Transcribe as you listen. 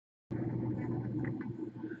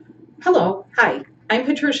Hello, hi, I'm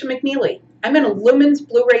Patricia McNeely. I'm an Lumens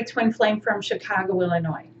Blu-ray Twinflame from Chicago,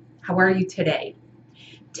 Illinois. How are you today?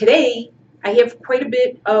 Today, I have quite a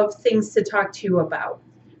bit of things to talk to you about.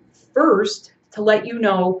 First, to let you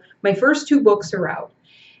know, my first two books are out.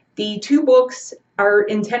 The two books are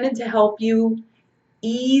intended to help you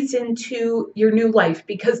ease into your new life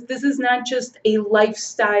because this is not just a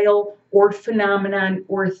lifestyle or phenomenon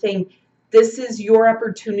or thing. This is your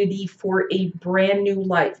opportunity for a brand new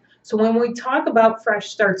life. So when we talk about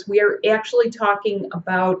fresh starts, we are actually talking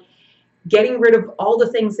about getting rid of all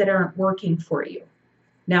the things that aren't working for you.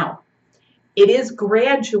 Now, it is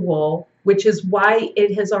gradual, which is why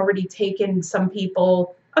it has already taken some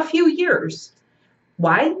people a few years.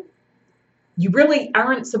 Why? You really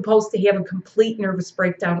aren't supposed to have a complete nervous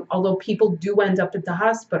breakdown, although people do end up at the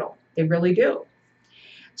hospital. They really do.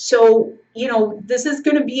 So, this is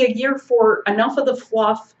going to be a year for enough of the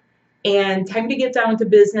fluff and time to get down to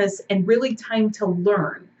business and really time to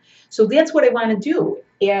learn. So that's what I want to do.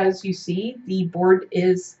 As you see, the board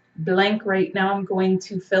is blank right now. I'm going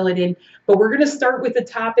to fill it in. But we're going to start with a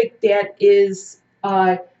topic that is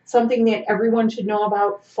something that everyone should know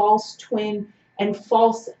about: false twin and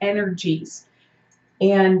false energies.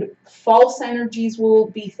 And false energies will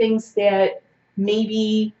be things that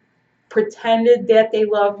maybe pretended that they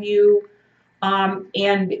love you.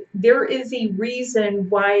 And there is a reason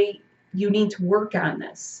why you need to work on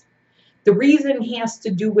this. The reason has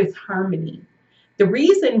to do with harmony. The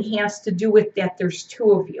reason has to do with that there's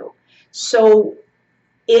two of you. So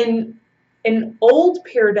in an old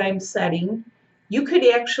paradigm setting, you could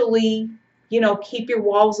actually, keep your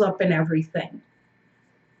walls up and everything.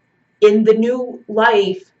 In the new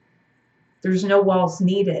life, there's no walls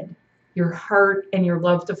needed. Your heart and your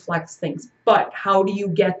love deflects things. But how do you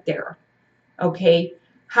get there? Okay?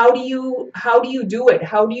 How do you do it?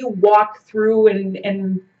 How do you walk through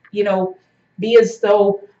and be as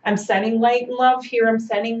though I'm sending light and love here, I'm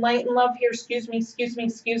sending light and love here, excuse me, excuse me,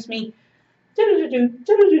 excuse me. Do-do-do-do,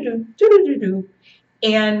 do-do-do-do, do-do-do-do.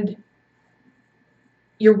 And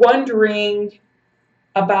you're wondering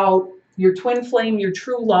about your twin flame, your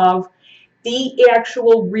true love, the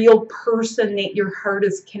actual real person that your heart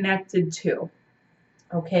is connected to.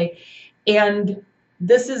 Okay? And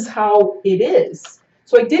this is how it is.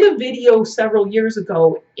 So I did a video several years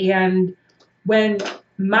ago, and when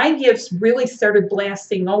my gifts really started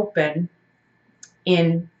blasting open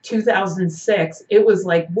in 2006, it was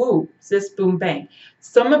like, woo, zis, boom, bang.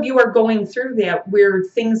 Some of you are going through that where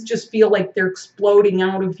things just feel like they're exploding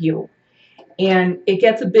out of you. And it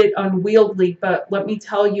gets a bit unwieldy, but let me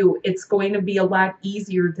tell you, it's going to be a lot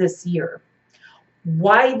easier this year.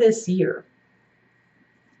 Why this year?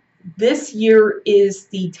 This year is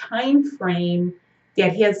the time frame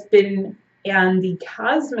that has been on the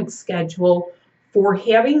cosmic schedule for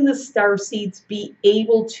having the starseeds be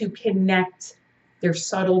able to connect their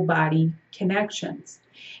subtle body connections.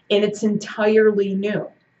 And it's entirely new.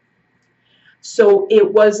 So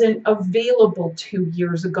it wasn't available 2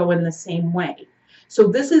 years ago in the same way. So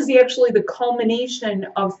this is actually the culmination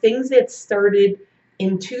of things that started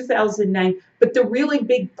in 2009. But the really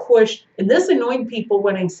big push, and this annoyed people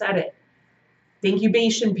when I said it, the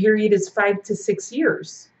incubation period is 5 to 6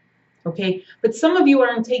 years. Okay, but some of you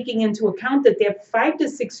aren't taking into account that 5 to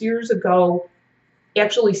 6 years ago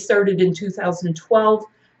actually started in 2012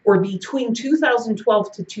 or between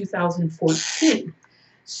 2012 to 2014.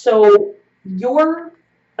 So your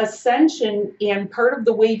ascension and part of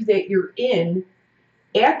the wave that you're in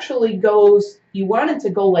actually goes, you want it to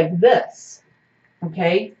go like this,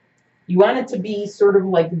 okay? You want it to be sort of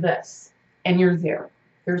like this, and you're there.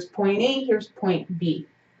 Here's point A, here's point B.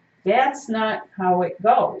 That's not how it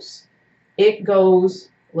goes. It goes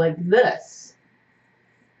like this.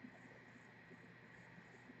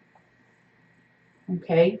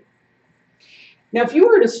 Okay? Now, if you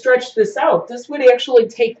were to stretch this out, this would actually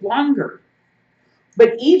take longer.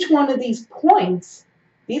 But each one of these points,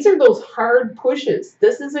 these are those hard pushes.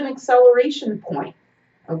 This is an acceleration point,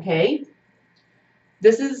 okay?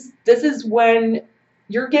 This is when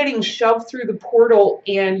you're getting shoved through the portal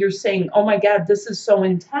and you're saying, oh my God, this is so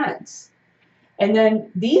intense. And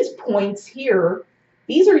then these points here,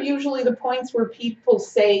 these are usually the points where people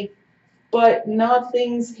say, but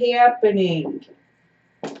nothing's happening.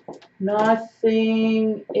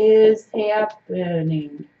 Nothing is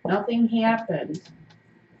happening. Nothing happened.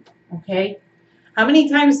 Okay? How many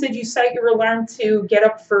times did you set your alarm to get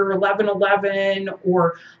up for 11:11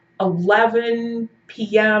 or 11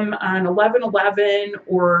 p.m. on 11/11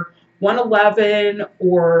 or 1:11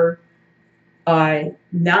 or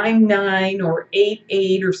 9:9 or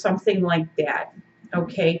 8:8 or something like that?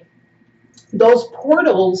 Okay? Those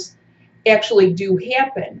portals actually do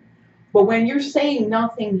happen. But when you're saying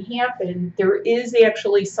nothing happened, there is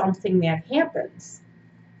actually something that happens.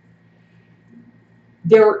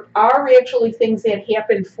 There are actually things that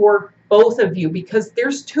happen for both of you because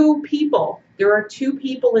there's two people. There are two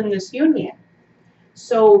people in this union.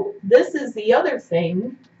 So this is the other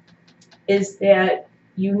thing, is that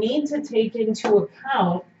you need to take into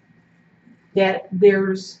account that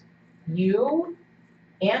there's you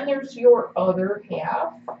and there's your other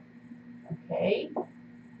half, okay?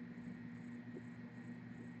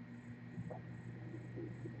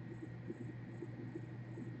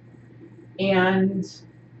 And,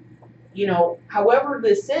 you know, however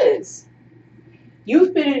this is,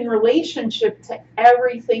 you've been in relationship to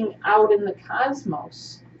everything out in the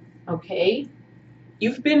cosmos, okay?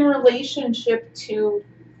 You've been in relationship to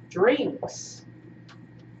drinks,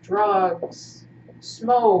 drugs,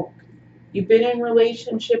 smoke. You've been in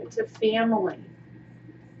relationship to family,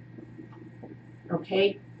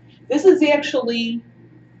 okay? This is actually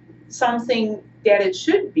something that it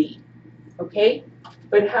should be, okay?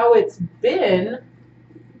 But how it's been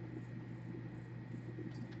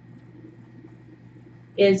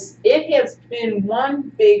is it has been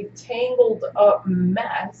one big tangled up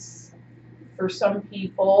mess for some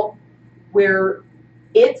people where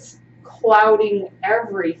it's clouding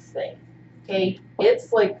everything, okay?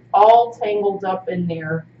 It's like all tangled up in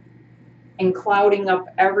there and clouding up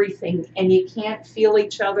everything, and you can't feel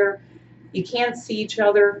each other, you can't see each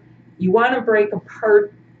other, you want to break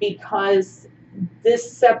apart because this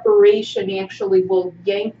separation actually will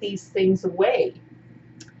yank these things away.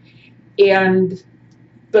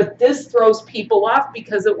 But this throws people off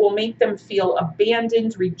because it will make them feel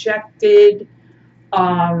abandoned, rejected,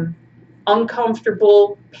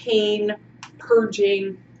 uncomfortable, pain,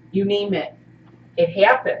 purging, you name it. It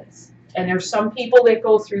happens. And there's some people that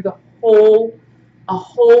go through a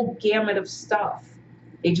whole gamut of stuff.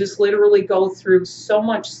 They just literally go through so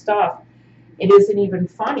much stuff, it isn't even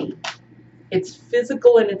funny. It's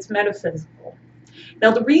physical and it's metaphysical.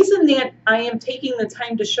 Now, the reason that I am taking the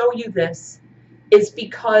time to show you this is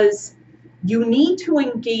because you need to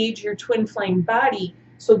engage your twin flame body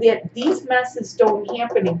so that these messes don't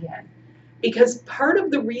happen again. Because part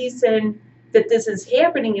of the reason that this is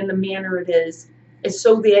happening in the manner it is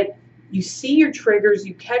so that you see your triggers,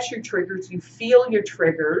 you catch your triggers, you feel your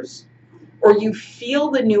triggers, or you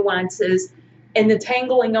feel the nuances, and the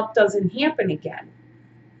tangling up doesn't happen again.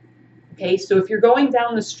 Okay, so if you're going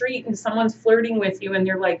down the street and someone's flirting with you and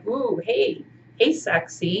they're like, ooh, hey,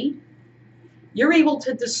 sexy, you're able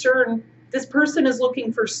to discern this person is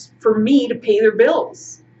looking for me to pay their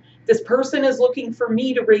bills. This person is looking for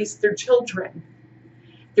me to raise their children.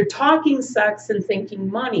 They're talking sex and thinking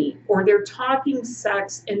money, or they're talking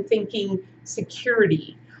sex and thinking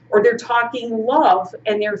security, or they're talking love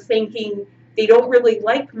and they're thinking they don't really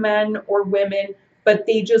like men or women, but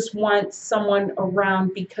they just want someone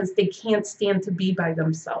around because they can't stand to be by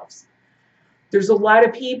themselves. There's a lot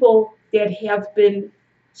of people that have been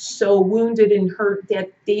so wounded and hurt that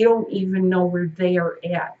they don't even know where they are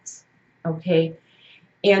at, okay?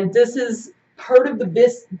 And this is part of the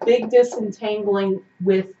big disentangling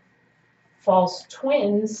with false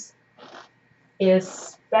twins,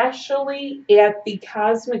 especially at the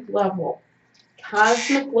cosmic level.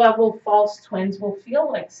 Cosmic level false twins will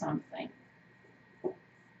feel like something.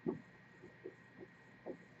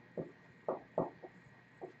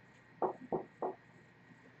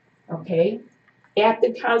 Okay? At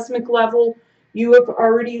the cosmic level, you have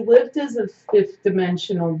already lived as a fifth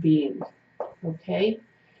dimensional being. Okay?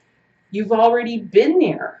 You've already been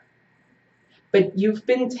there. But you've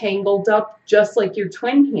been tangled up just like your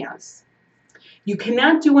twin has. You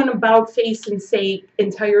cannot do an about face and say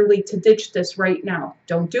entirely to ditch this right now.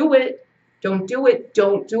 Don't do it. Don't do it.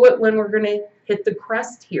 Don't do it when we're going to hit the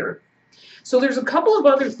crest here. So there's a couple of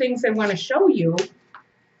other things I want to show you.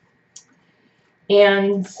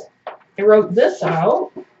 And I wrote this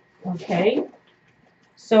out. Okay.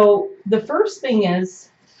 So the first thing is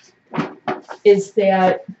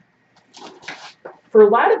that for a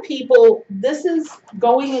lot of people, this is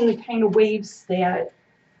going in the kind of waves that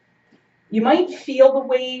you might feel the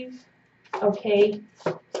wave, okay,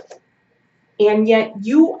 and yet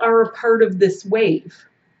you are a part of this wave.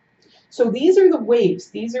 So these are the waves.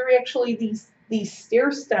 These are actually these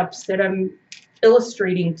stair steps that I'm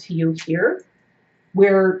illustrating to you here,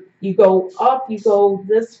 where you go up, you go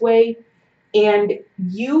this way, and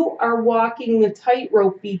you are walking the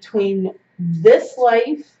tightrope between this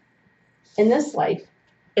life and this life.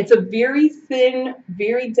 It's a very thin,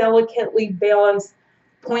 very delicately balanced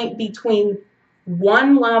point between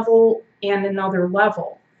one level and another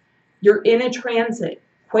level. You're in a transit.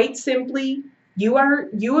 Quite simply, you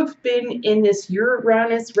have been in this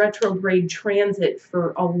Uranus retrograde transit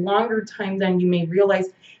for a longer time than you may realize,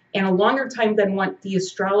 and a longer time than what the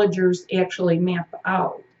astrologers actually map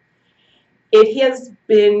out. It has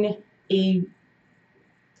been a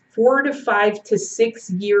 4 to 5 to 6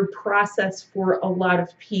 year process for a lot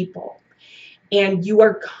of people. And you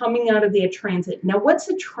are coming out of that transit. Now, what's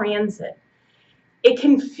a transit? It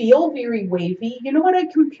can feel very wavy. You know what I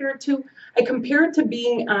compare it to? I compare it to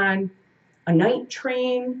being on a night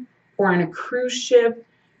train or on a cruise ship.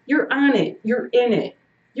 You're on it. You're in it.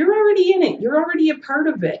 You're already in it. You're already a part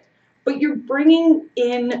of it. But you're bringing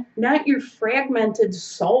in not your fragmented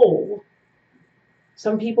soul.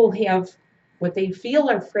 Some people have what they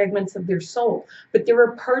feel are fragments of their soul, but there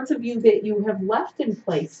are parts of you that you have left in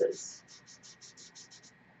places.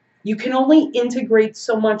 You can only integrate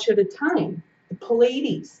so much at a time. The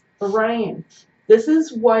Pleiades, Orion. This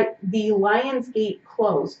is what the Lion's Gate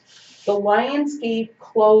closed. The Lion's Gate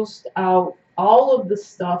closed out all of the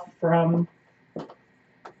stuff from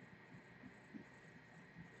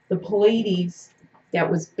the Pleiades that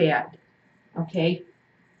was bad. Okay?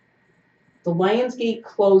 The Lion's Gate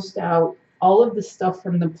closed out all of the stuff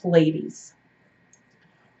from the Pleiades.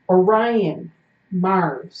 Orion,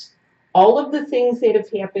 Mars, all of the things that have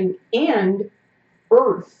happened, and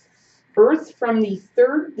Earth. Earth from the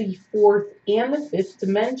third, the fourth, and the fifth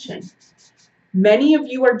dimension. Many of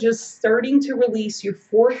you are just starting to release your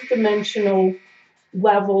fourth dimensional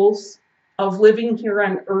levels of living here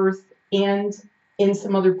on Earth and in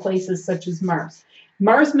some other places such as Mars.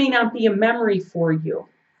 Mars may not be a memory for you,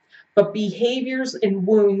 but behaviors and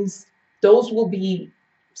wounds, those will be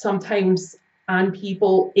sometimes on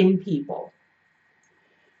people, in people.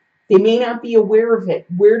 They may not be aware of it.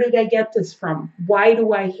 Where did I get this from? Why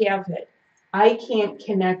do I have it? I can't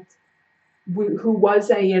connect. Who was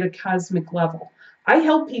I at a cosmic level? I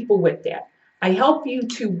help people with that. I help you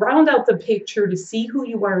to round out the picture to see who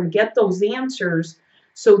you are and get those answers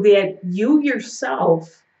so that you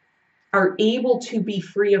yourself are able to be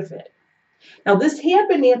free of it. Now, this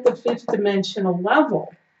happened at the fifth dimensional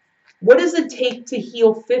level. What does it take to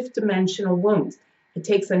heal fifth dimensional wounds? It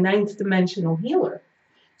takes a ninth dimensional healer.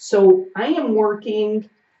 So I am working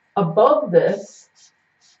above this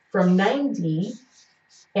from 9D.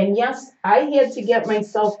 And yes, I had to get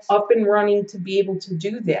myself up and running to be able to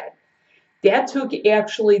do that. That took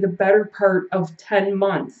actually the better part of 10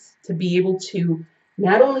 months to be able to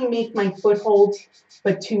not only make my foothold,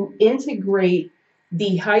 but to integrate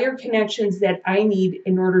the higher connections that I need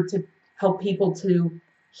in order to help people to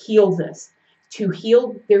heal this, to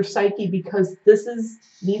heal their psyche, because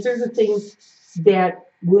these are the things that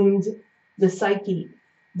wound the psyche.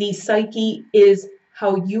 The psyche is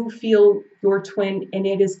how you feel your twin, and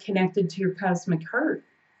it is connected to your cosmic heart.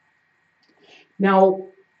 Now,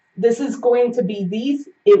 this is going to be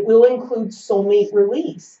it will include soulmate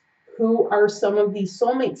release. Who are some of these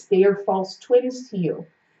soulmates? They are false twins to you.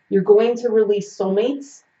 You're going to release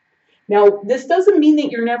soulmates. Now, this doesn't mean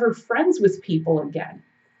that you're never friends with people again,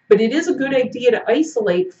 but it is a good idea to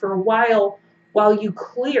isolate for a while you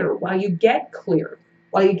get clear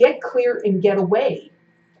and get away.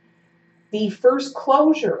 The first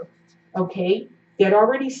closure, okay, that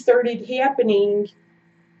already started happening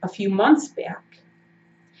a few months back.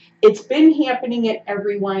 It's been happening at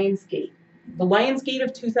every Lion's Gate. The Lion's Gate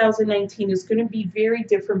of 2019 is going to be very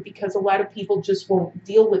different because a lot of people just won't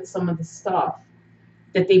deal with some of the stuff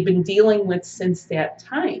that they've been dealing with since that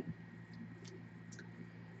time.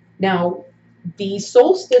 Now, the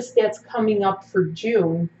solstice that's coming up for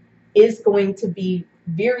June is going to be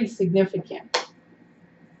very significant.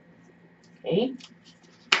 Okay.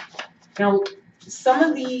 Now, some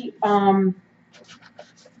of the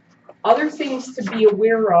other things to be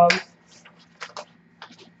aware of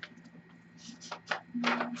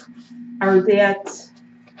are that,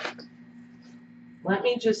 let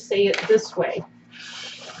me just say it this way.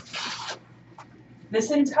 This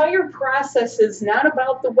entire process is not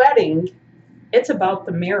about the wedding, it's about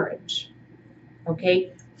the marriage.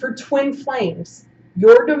 Okay? For twin flames,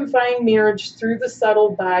 your divine marriage through the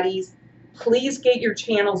subtle bodies, please get your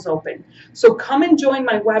channels open. So come and join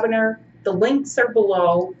my webinar. The links are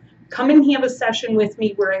below. Come and have a session with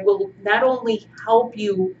me where I will not only help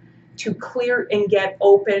you to clear and get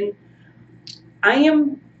open,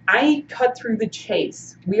 I cut through the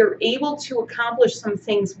chase. We are able to accomplish some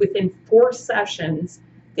things within 4 sessions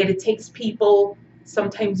that it takes people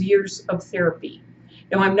sometimes years of therapy.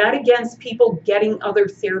 Now, I'm not against people getting other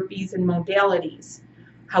therapies and modalities.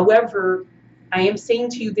 However, I am saying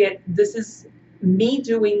to you that this is me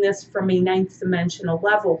doing this from a ninth dimensional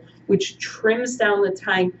level, which trims down the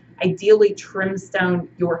time, ideally trims down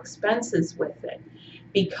your expenses with it,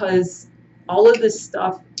 because all of this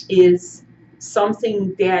stuff is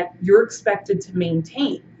something that you're expected to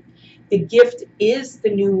maintain. The gift is the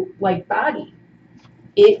new light body.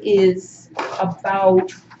 It is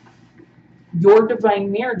about your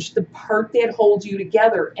divine marriage, the part that holds you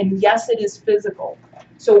together. And yes, it is physical.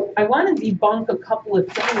 So I want to debunk a couple of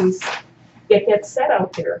things that get said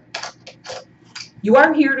out there. You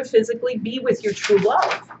are here to physically be with your true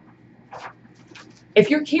love. If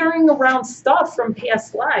you're carrying around stuff from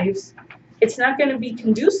past lives, it's not going to be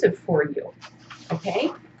conducive for you.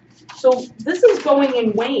 Okay? So this is going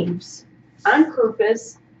in waves on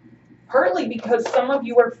purpose, partly because some of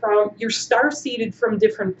you you're star-seeded from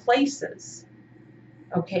different places.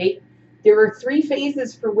 Okay? There are 3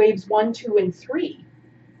 phases for waves 1, 2, and 3.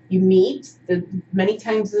 You meet, many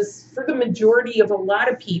times this, for the majority of a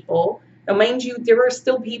lot of people, now mind you, there are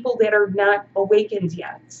still people that are not awakened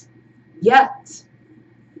yet. Yet.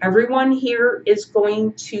 Everyone here is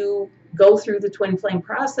going to go through the twin flame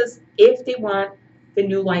process if they want the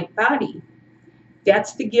new light body.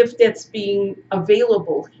 That's the gift that's being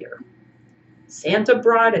available here. Santa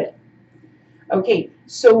brought it. Okay,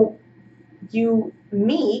 so you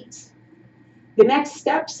meet. The next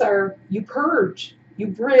steps are you purge, you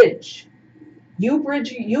bridge.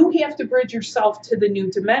 You have to bridge yourself to the new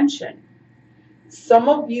dimension. Some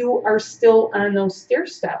of you are still on those stair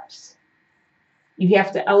steps. You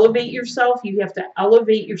have to elevate yourself. You have to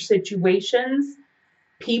elevate your situations.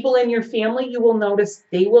 People in your family, you will notice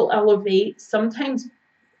they will elevate, sometimes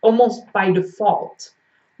almost by default,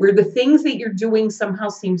 where the things that you're doing somehow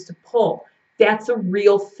seems to pull. That's a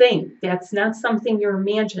real thing. That's not something you're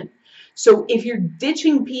imagining. So if you're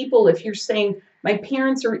ditching people, if you're saying, my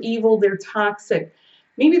parents are evil, they're toxic,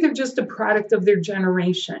 maybe they're just a product of their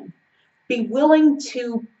generation. Be willing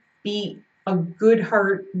to be a good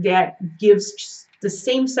heart that gives the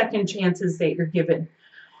same second chances that you're given,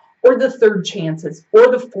 or the third chances,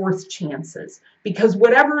 or the fourth chances, because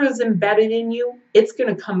whatever is embedded in you, it's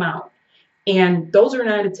going to come out. And those are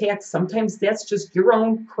not attacks. Sometimes that's just your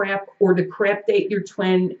own crap, or the crap that your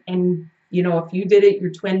twin, and if you did it,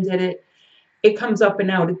 your twin did it. It comes up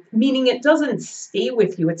and out, meaning it doesn't stay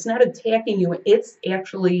with you. It's not attacking you. It's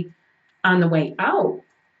actually on the way out.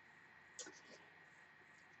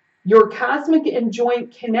 Your cosmic and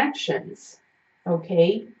joint connections,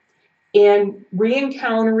 okay? And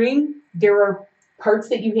re-encountering, there are parts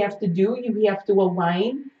that you have to do. You have to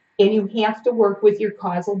align, and you have to work with your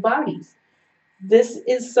causal bodies. This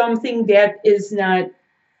is something that is not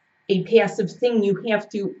a passive thing. You have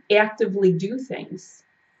to actively do things.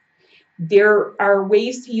 There are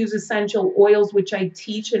ways to use essential oils, which I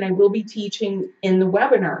teach, and I will be teaching in the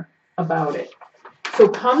webinar about it. So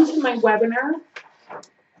come to my webinar.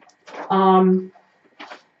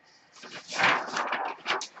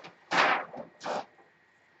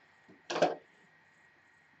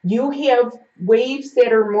 You have waves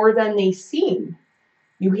that are more than they seem.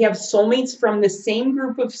 You have soulmates from the same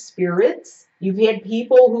group of spirits. You've had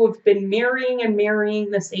people who have been marrying and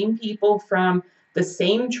marrying the same people from the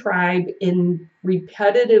same tribe in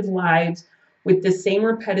repetitive lives with the same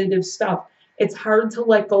repetitive stuff. It's hard to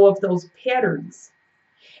let go of those patterns.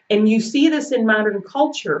 And you see this in modern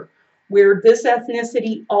culture, where this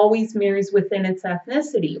ethnicity always marries within its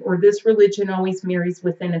ethnicity, or this religion always marries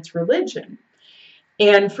within its religion.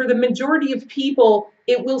 And for the majority of people,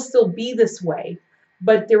 it will still be this way.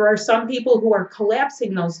 But there are some people who are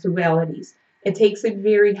collapsing those dualities. It takes a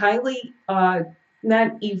very highly,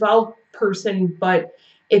 not evolved person, but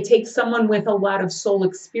it takes someone with a lot of soul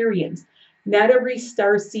experience. Not every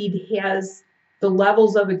starseed has the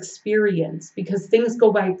levels of experience, because things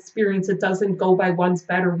go by experience. It doesn't go by one's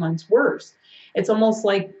better, one's worse. It's almost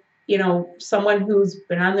like, someone who's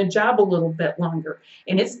been on the job a little bit longer,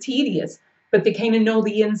 and it's tedious, but they kind of know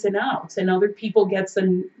the ins and outs, and other people get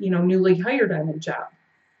some, newly hired on a job.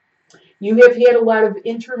 You have had a lot of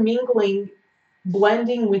intermingling,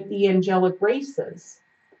 blending with the angelic races.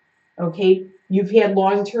 Okay, you've had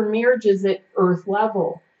long-term marriages at Earth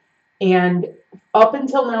level, and up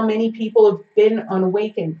until now, many people have been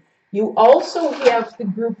unawakened. You also have the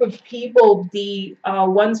group of people, the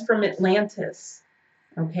ones from Atlantis.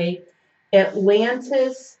 Okay,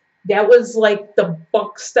 Atlantis, that was like the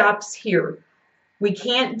buck stops here. We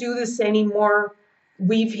can't do this anymore.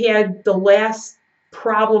 We've had the last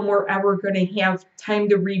problem we're ever going to have, time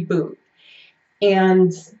to reboot.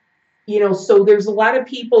 And, so there's a lot of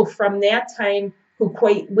people from that time who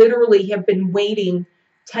quite literally have been waiting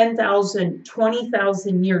 10,000,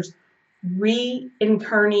 20,000 years,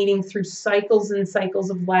 reincarnating through cycles and cycles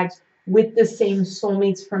of lives with the same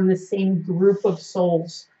soulmates from the same group of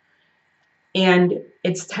souls. And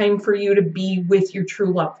it's time for you to be with your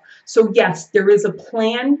true love. So yes, there is a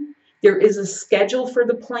plan. There is a schedule for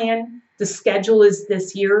the plan. The schedule is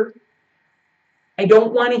this year. I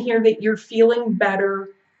don't want to hear that you're feeling better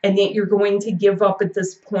and that you're going to give up at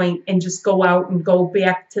this point and just go out and go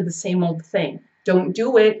back to the same old thing. Don't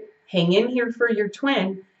do it. Hang in here for your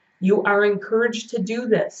twin. You are encouraged to do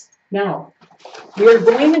this. Now, we're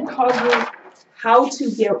going to cover how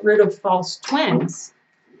to get rid of false twins.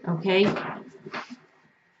 Okay?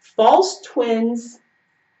 False twins,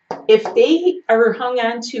 if they are hung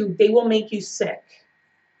on to, they will make you sick.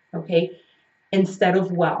 Okay? Instead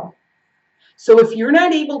of well. So if you're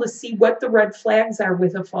not able to see what the red flags are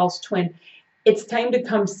with a false twin, it's time to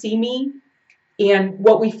come see me. And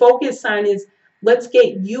what we focus on is, let's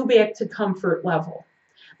get you back to comfort level.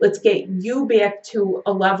 Let's get you back to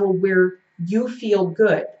a level where you feel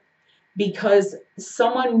good. Because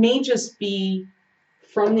someone may just be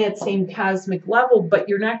from that same cosmic level, but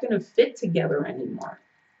you're not going to fit together anymore.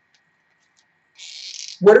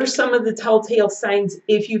 What are some of the telltale signs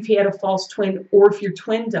if you've had a false twin or if your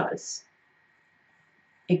twin does?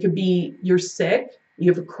 It could be you're sick, you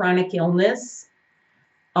have a chronic illness,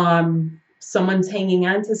 someone's hanging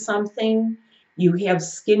on to something, you have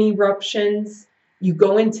skin eruptions, you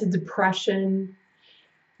go into depression,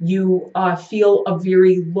 you feel a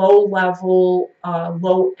very low level,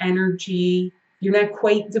 low energy, you're not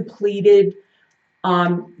quite depleted.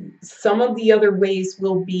 Some of the other ways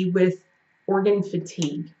will be with organ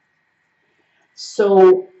fatigue.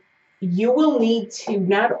 So you will need to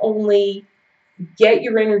not only get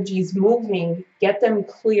your energies moving, get them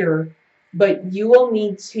clear, but you will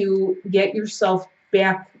need to get yourself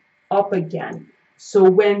back up again. So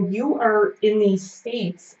when you are in these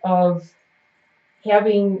states of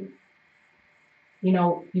having,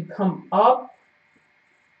 you come up,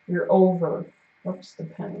 you're over. Oops, the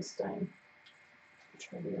pen is dying.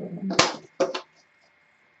 Try the other one.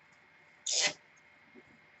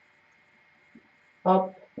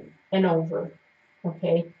 Up and over,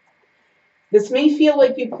 okay? This may feel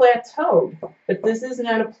like you plateaued, but this is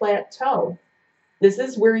not a plateau. This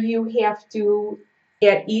is where you have to,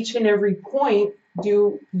 at each and every point,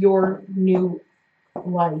 do your new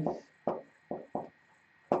life.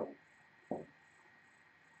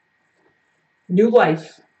 New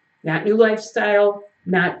life, not new lifestyle,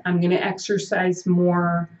 not I'm going to exercise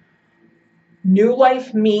more. New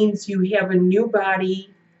life means you have a new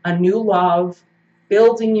body, a new love,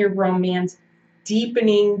 building your romance,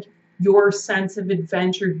 deepening your sense of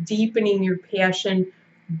adventure, deepening your passion,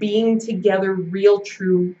 being together, real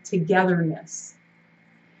true togetherness.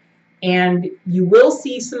 And you will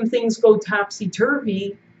see some things go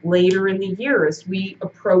topsy-turvy later in the year as we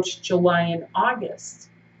approach July and August.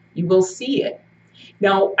 You will see it.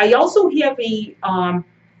 Now, I also have a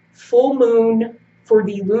full moon for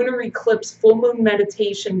the lunar eclipse full moon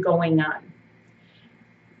meditation going on.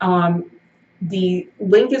 The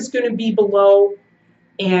link is going to be below,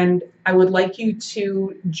 and I would like you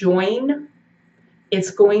to join.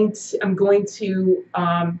 I'm going to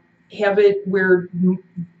have it where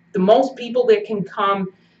the most people that can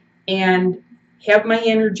come and have my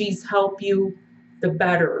energies help you, the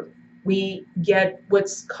better. We get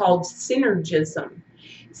what's called synergism.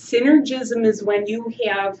 Synergism is when you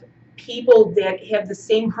have people that have the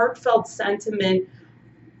same heartfelt sentiment,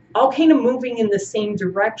 all kind of moving in the same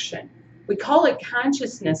direction. We call it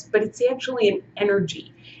consciousness, but it's actually an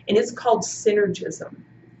energy, and it's called synergism.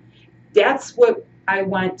 That's what I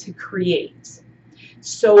want to create,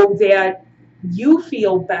 so that you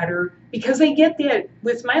feel better, because I get that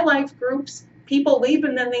with my life groups, people leave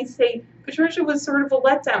and then they say, Patricia was sort of a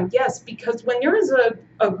letdown. Yes, because when there is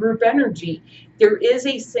a group energy, there is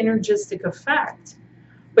a synergistic effect,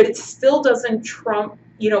 but it still doesn't trump,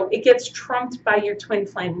 it gets trumped by your twin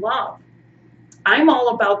flame love. I'm all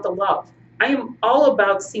about the love. I am all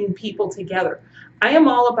about seeing people together. I am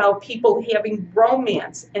all about people having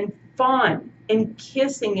romance and fun and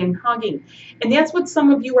kissing and hugging. And that's what some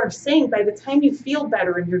of you are saying. By the time you feel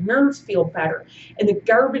better and your nerves feel better and the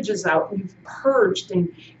garbage is out and you've purged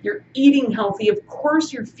and you're eating healthy, of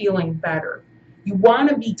course you're feeling better. You want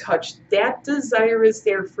to be touched. That desire is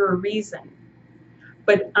there for a reason.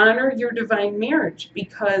 But honor your divine marriage,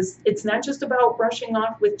 because it's not just about brushing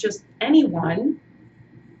off with just anyone,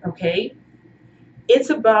 okay? It's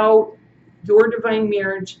about your divine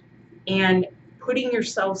marriage and putting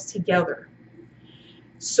yourselves together.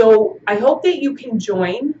 So I hope that you can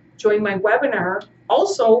join my webinar.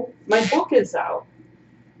 Also, my book is out.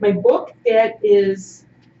 My book that is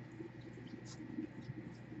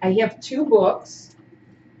I have 2 books.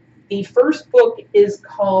 The first book is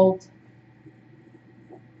called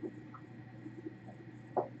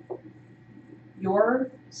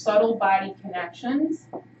Your Subtle Body Connections.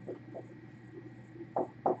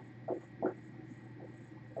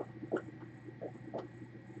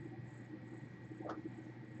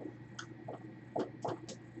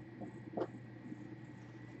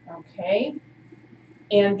 Okay.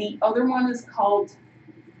 And the other one is called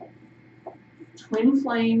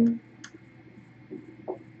Twinflame,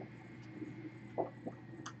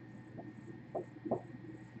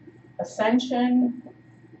 Ascension,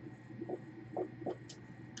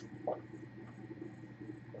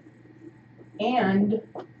 and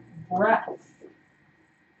Breath.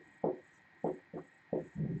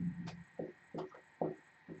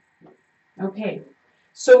 Okay,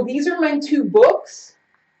 so these are my 2 books.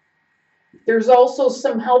 There's also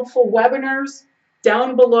some helpful webinars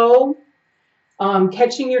down below.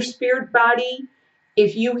 Catching Your Spirit Body.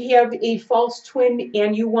 If you have a false twin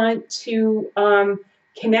and you want to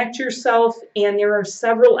connect yourself, and there are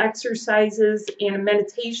several exercises and a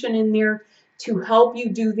meditation in there to help you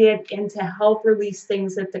do that and to help release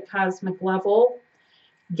things at the cosmic level.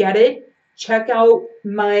 Get it? Check out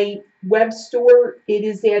my web store. It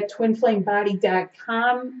is at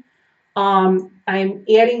twinflamebody.com. I'm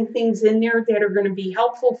adding things in there that are going to be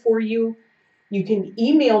helpful for you. You can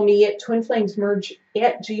email me at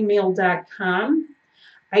twinflamesmerge@gmail.com.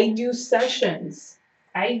 I do sessions.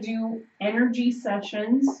 I do energy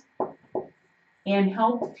sessions and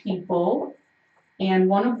help people. And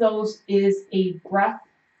one of those is a breath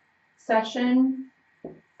session.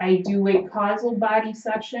 I do a causal body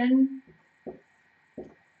session.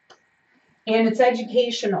 And it's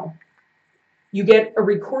educational. You get a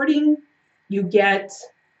recording. You get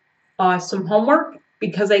some homework,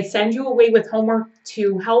 because I send you away with homework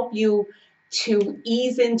to help you to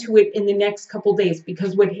ease into it in the next couple days.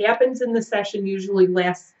 Because what happens in the session usually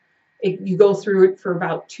lasts, you go through it for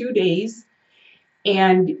about 2 days,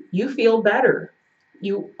 and you feel better.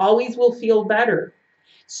 You always will feel better.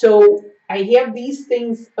 So I have these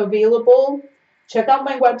things available. Check out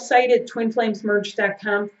my website at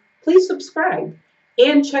twinflamesmerge.com. Please subscribe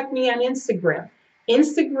and check me on Instagram.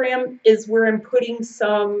 Instagram is where I'm putting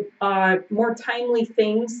some more timely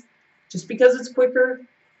things, just because it's quicker,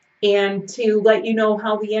 and to let you know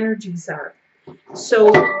how the energies are.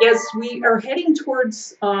 So as we are heading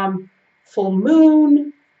towards full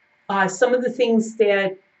moon, some of the things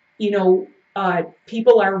that,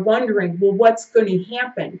 people are wondering, well, what's going to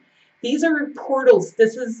happen? These are portals.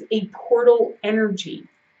 This is a portal energy.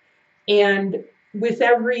 And with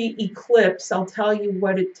every eclipse, I'll tell you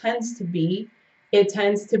what it tends to be. It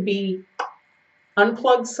tends to be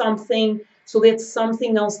unplug something so that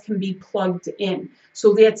something else can be plugged in,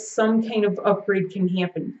 so that some kind of upgrade can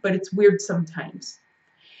happen. But it's weird sometimes.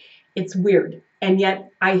 It's weird. And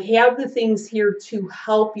yet I have the things here to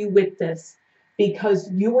help you with this,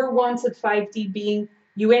 because you were once a 5D being.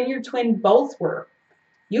 You and your twin both were.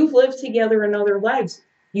 You've lived together in other lives.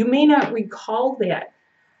 You may not recall that,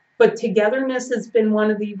 but togetherness has been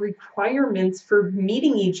one of the requirements for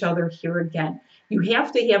meeting each other here again. You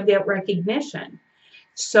have to have that recognition.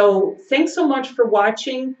 So thanks so much for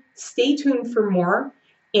watching. Stay tuned for more,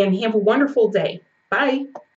 and have a wonderful day. Bye.